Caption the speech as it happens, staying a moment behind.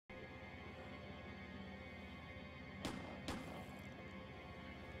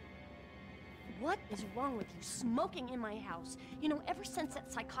What is wrong with you, smoking in my house? You know, ever since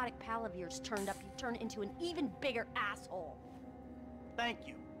that psychotic pal of yours turned up, you've turned into an even bigger asshole. Thank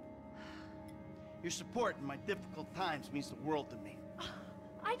you. Your support in my difficult times means the world to me.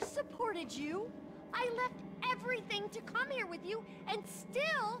 I've supported you. I left everything to come here with you, and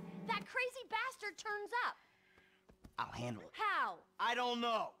still, that crazy bastard turns up. I'll handle it. How? I don't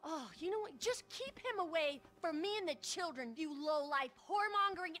know. Oh, you know what? Just keep him away from me and the children, you low-life,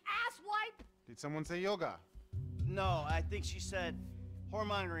 whoremongering asswipe! Did someone say yoga? No, I think she said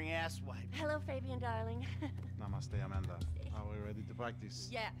whoremongering asswipe. Hello, Fabian, darling. Namaste, Amanda. Are we ready to practice?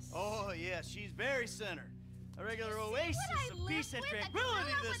 Yes. Oh, yeah, she's very centered. A regular See oasis what I of peace and live with?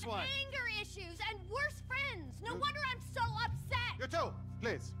 tranquility, A girl this with one. anger issues and worse friends. No wonder I'm so upset. You too,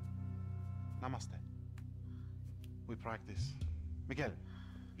 please. Namaste. We practice. Miguel,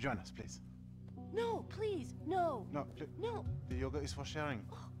 join us, please. No, please, no. No, please. No. The yoga is for sharing.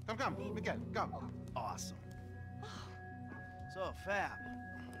 Come, Miguel, come. Awesome. So, Fab,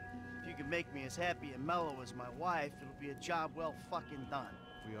 if you can make me as happy and mellow as my wife, it'll be a job well fucking done.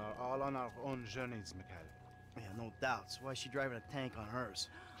 We are all on our own journeys, Miguel. Yeah, no doubts. Why is she driving a tank on hers?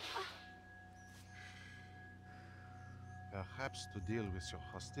 Perhaps to deal with your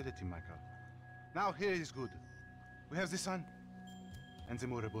hostility, Michael. Now here is good. We have the sun and the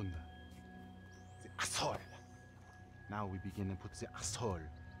moribunda. The asshole. Now we begin and put the asshole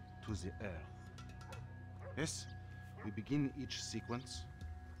to the earth. Yes, we begin each sequence.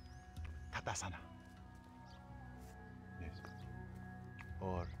 Tadasana. Yes.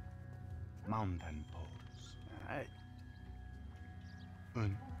 Or mountain pose. All right.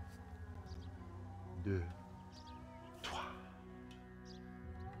 1, 2, 3.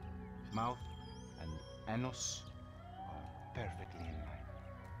 Mouth and anus are perfectly in line.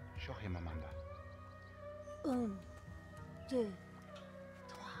 Show him, Amanda. 1, 2, 3.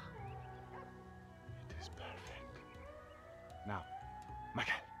 It is perfect. Now,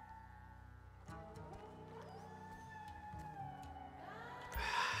 Michael.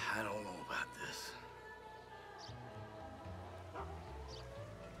 I don't know about this.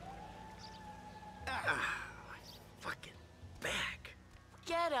 My fucking back.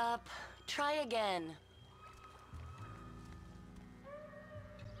 Get up. Try again.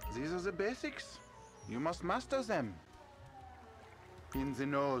 These are the basics. You must master them. In the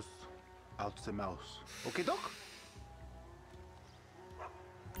nose, out the mouth. Okay, Doc?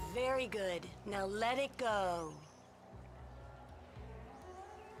 Very good. Now let it go.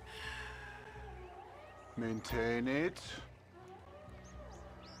 Maintain it.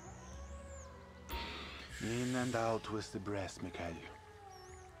 In and out with the breath, Mikhail.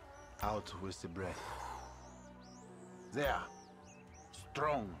 Out with the breath. There.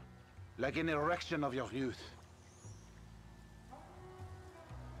 Strong. Like an erection of your youth.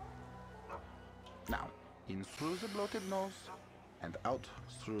 Now, in through the bloated nose, and out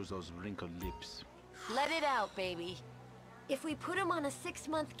through those wrinkled lips. Let it out, baby. If we put him on a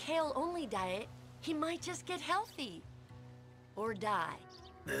 6-month kale-only diet, he might just get healthy. Or die.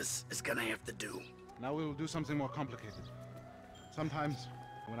 This is gonna have to do. Now we will do something more complicated. Sometimes,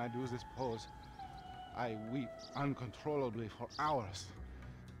 when I do this pose, I weep uncontrollably for hours.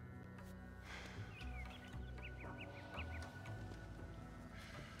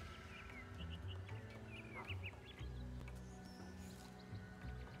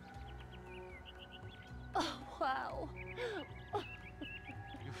 Oh, wow.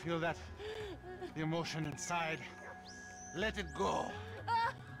 You feel that? The emotion inside. Let it go.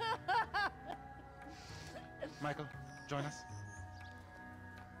 Michael, join us.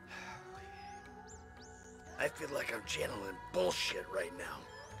 I feel like I'm channeling bullshit right now.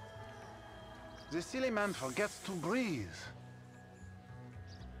 The silly man forgets to breathe.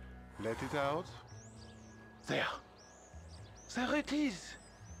 Let it out. There. There it is.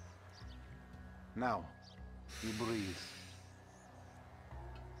 Now, you breathe.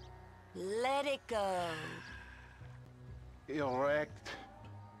 Let it go. Erect.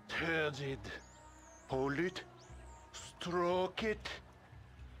 Turgid. Hold it. Stroke it.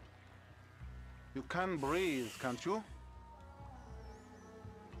 You can breathe, can't you?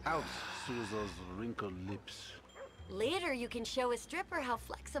 Out through those wrinkled lips. Later you can show a stripper how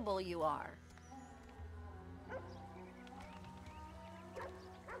flexible you are.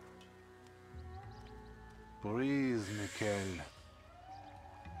 Breathe, Mikhail.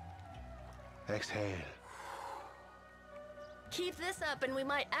 Exhale. Keep this up and we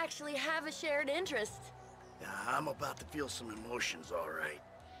might actually have a shared interest. Yeah, I'm about to feel some emotions, all right.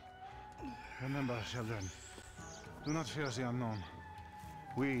 Remember, children, do not fear the unknown.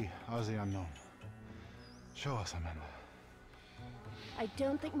 We are the unknown. Show us, Amanda. I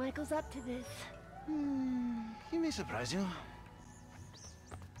don't think Michael's up to this. He may surprise you.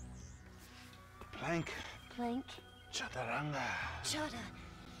 Plank. Plank? Chaturanga. Chata.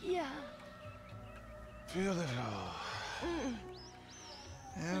 Yeah. Feel the flow.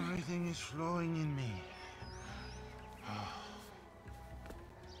 Everything is flowing in me.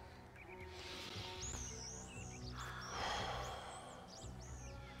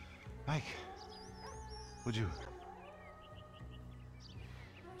 Mike, would you?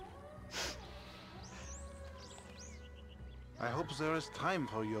 I hope there is time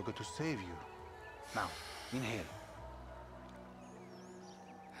for yoga to save you. Now, inhale.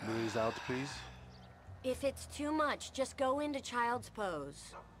 Breathe out, please. If it's too much, just go into child's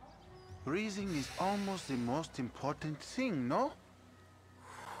pose. Breathing is almost the most important thing, no?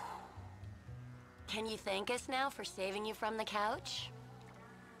 Can you thank us now for saving you from the couch?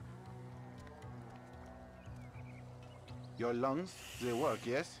 Your lungs, they work,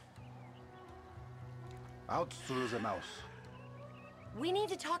 yes? Out through the mouth. We need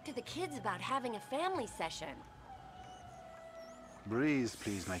to talk to the kids about having a family session. Breathe,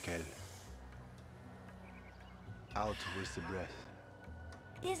 please, Michael. Out with the breath.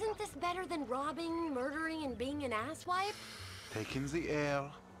 Isn't this better than robbing, murdering, and being an asswipe? Take in the air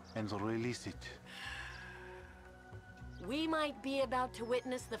and release it. We might be about to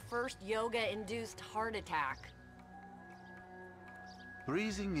witness the first yoga-induced heart attack.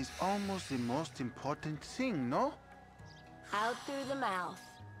 Breathing is almost the most important thing, no? Out through the mouth.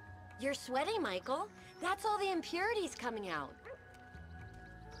 You're sweating, Michael. That's all the impurities coming out.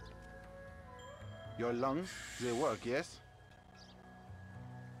 Your lungs, they work, yes?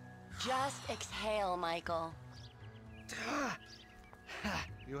 Just exhale, Michael.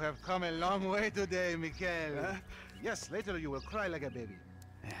 You have come a long way today, Michael. Huh? Yes, later you will cry like a baby.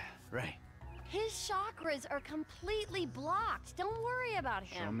 Yeah, right. His chakras are completely blocked. Don't worry about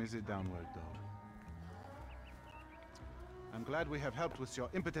him. Show me the downward dog. I'm glad we have helped with your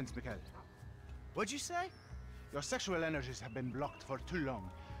impotence, Michael. What'd you say? Your sexual energies have been blocked for too long.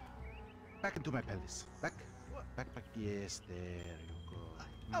 Back into my pelvis. Back. What? Back. Yes, there you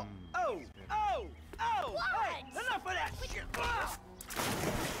go. Oh! What? Hey, enough of that shit!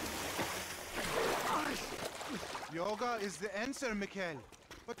 Yoga is the answer, Michael.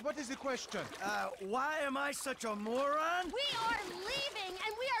 But what is the question? Why am I such a moron? We are leaving,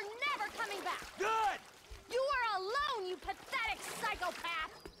 and we are never coming back. Good! You are alone, you pathetic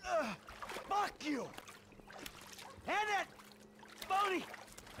psychopath. Fuck you! And that phony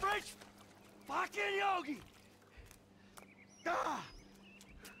French fucking yogi! Ah!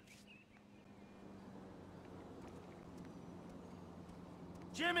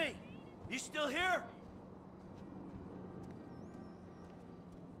 Jimmy, you still here?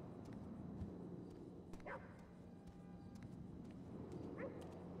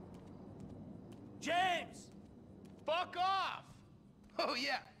 James! Fuck off! Oh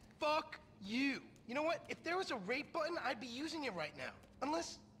yeah, fuck you. You know what? If there was a rape button, I'd be using it right now.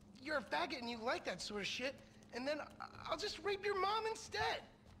 Unless you're a faggot and you like that sort of shit, and then I'll just rape your mom instead.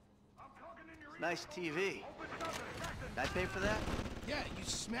 Nice TV. Did I pay for that? Yeah, you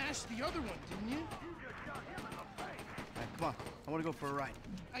smashed the other one, didn't you? Alright, come on. I want to go for a ride.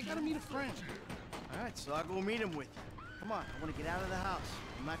 I gotta meet a friend. Alright, so I'll go meet him with you. Come on, I want to get out of the house.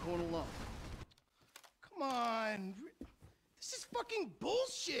 I'm not going alone. Come on. This is fucking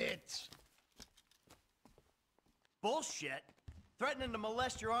bullshit. Bullshit? Threatening to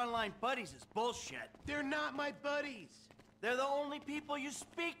molest your online buddies is bullshit. They're not my buddies. They're the only people you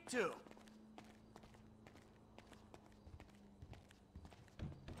speak to.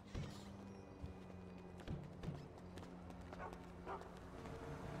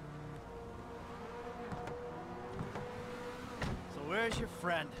 So where's your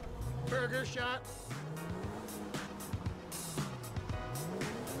friend? Burger shot.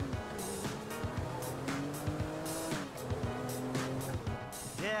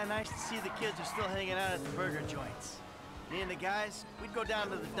 Yeah, nice to see the kids are still hanging out at the burger joints. Me and the guys, we'd go down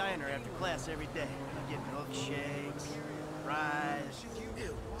to the diner after class every day. I'd get milkshakes, fries.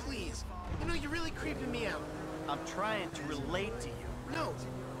 Ew, please. You know, you're really creeping me out. I'm trying to relate to you. No,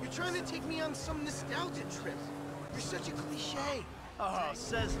 you're trying to take me on some nostalgia trip. You're such a cliche. Oh,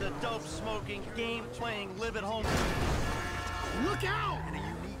 says the dope-smoking, game-playing, live-at-home... Look out!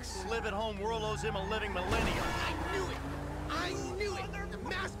 Live-at-home world owes him a living millennium. I knew it! I knew it! The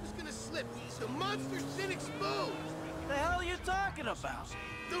mask was gonna slip. The monster's been exposed. The hell are you talking about?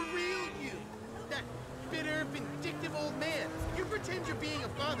 The real you. That bitter, vindictive old man. You pretend you're being a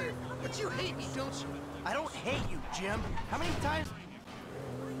father, but you hate me, don't you? I don't hate you, Jim. How many times...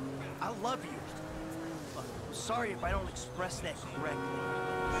 I love you. Look, sorry if I don't express that correctly.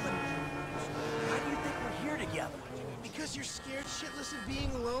 But why do you think we're here together? Because you're scared shitless of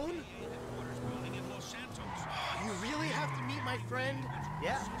being alone? You really have to meet my friend?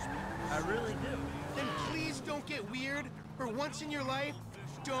 Yeah, I really do. Then please don't get weird. For once in your life,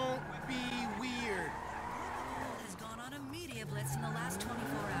 don't be weird. Has gone on a media blitz in the last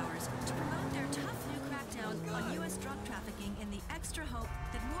 24 hours to promote their tough new crackdown on U.S. drug trafficking in the extra hope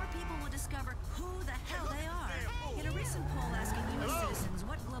that more people will discover who the hell they are. In a recent poll asking U.S. citizens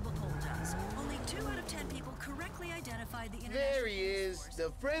what global poll does, only 2 out of 10 people correctly identified the international... There he is,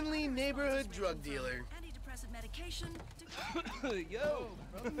 the friendly neighborhood drug dealer. Antidepressant medication Yo,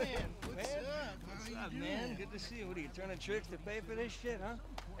 Brother man, what's up? what's up, man? Good to see you. What are you, turning tricks to pay for this shit, huh?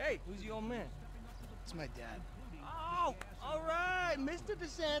 Hey, who's your old man? It's my dad. Oh, all right, Mr.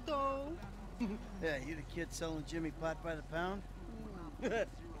 DeSanto. Yeah, you the kid selling Jimmy pot by the pound?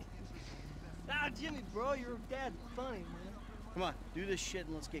 Ah, Jimmy, bro, your dad's funny, man. Come on, do this shit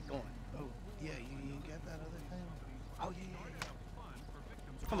and let's get going. Oh, yeah, you got that other thing? Oh, yeah.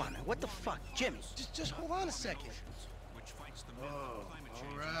 Come on, man, what the fuck? Jimmy! Just hold on a second. Oh,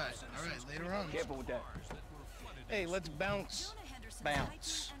 all right, later on. Careful with that. Hey, let's bounce.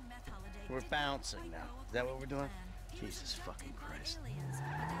 Bounce. We're bouncing now. Is that what we're doing? Jesus fucking Christ. Aliens,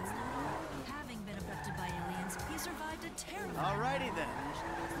 but that's not all. Having been abducted by aliens, he survived a terrifying... Alrighty then.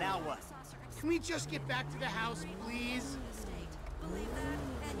 Now what? Can we just get back to the house, please? Believe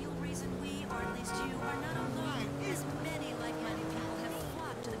that, and you'll reason we, or at least you, are not alone. As many like-minded people have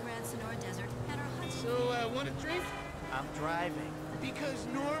flocked to the Grand Sonora Desert and are hunting... So, want a drink? I'm driving. Because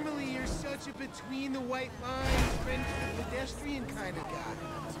normally you're such a between-the-white-lines, friend-pedestrian kind of guy.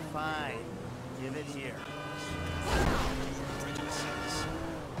 Fine. Give it here.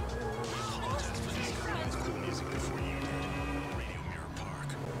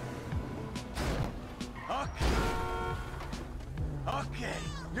 Okay,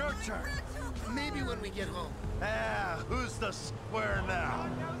 your turn. Maybe when we get home. Ah, who's the square now?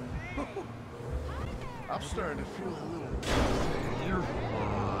 I'm starting to feel a little... You're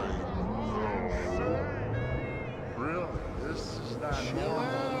fine. No. Really? This is not Chill normal.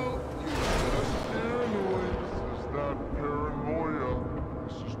 out. Just paranoid. This is not paranoia.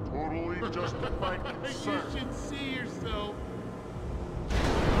 This is totally justified concern. You should see yourself. I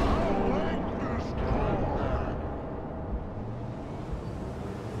like this car.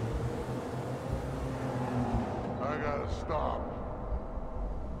 I gotta stop.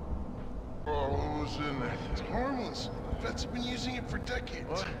 Oh, who's in there? It's harmless. Vets have been using it for decades.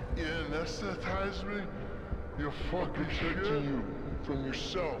 What? You anesthetize me? You fucking Protecting shit. you from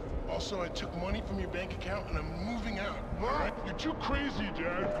yourself. Also, I took money from your bank account and I'm moving out. What? You're too crazy,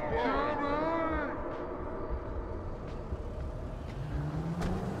 Dad.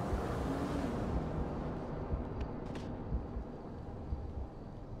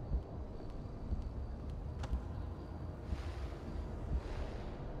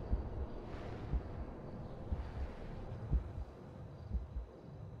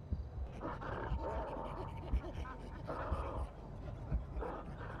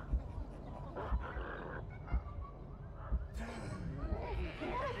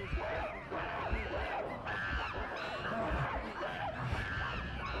 Jimmy!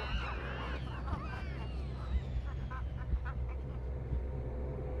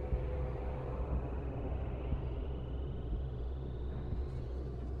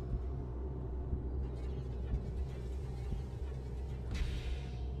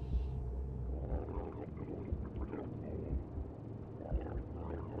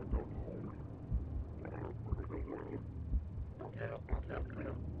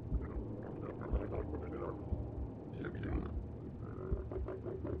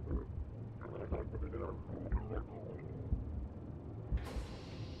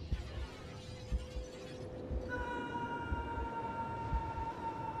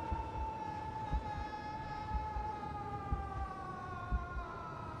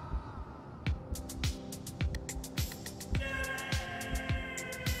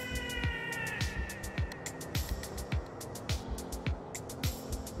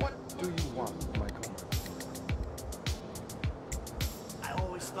 What do you want, Michael? I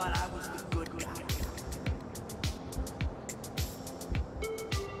always thought I was the good guy.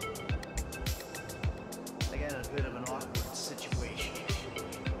 I got a bit of an awkward situation.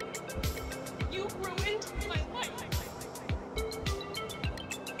 You ruined my life.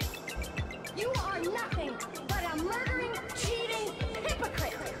 You are nothing but a murdering, cheating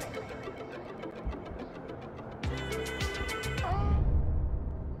hypocrite!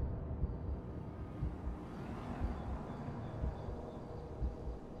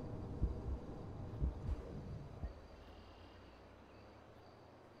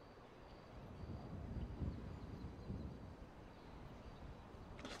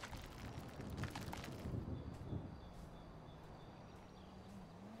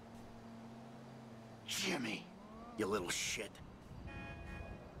 Jimmy, you little shit.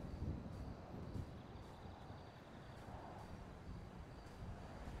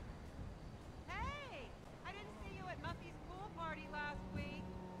 Hey! I didn't see you at Muffy's pool party last week.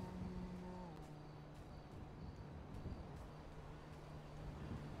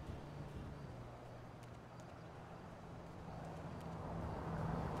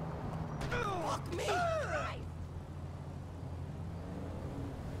 Fuck me!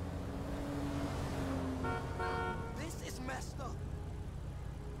 This is messed up.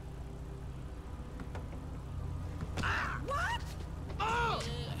 What? Oh!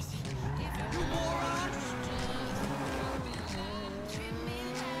 You moron!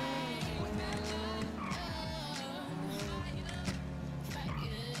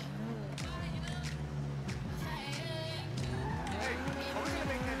 Hey, are we gonna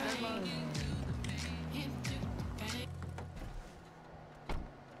make that deadline?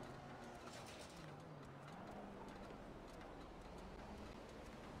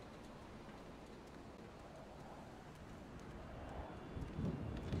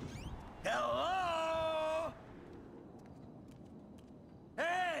 Hello?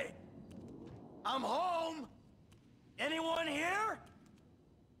 Hey! I'm home! Anyone here?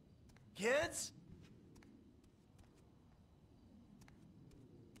 Kids?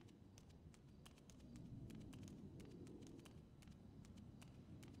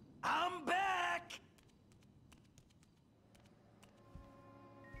 I'm back!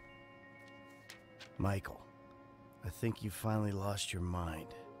 Michael, I think you finally lost your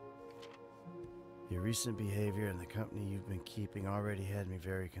mind. Your recent behavior and the company you've been keeping already had me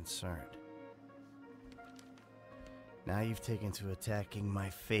very concerned. Now you've taken to attacking my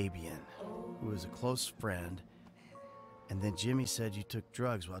Fabian, who is a close friend, and then Jimmy said you took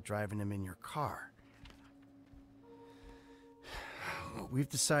drugs while driving him in your car. We've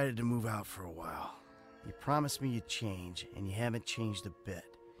decided to move out for a while. You promised me you'd change, and you haven't changed a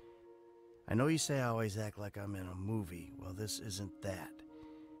bit. I know you say I always act like I'm in a movie. Well, this isn't that.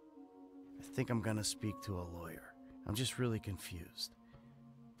 I think I'm gonna speak to a lawyer. I'm just really confused.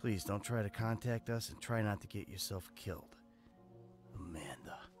 Please don't try to contact us and try not to get yourself killed.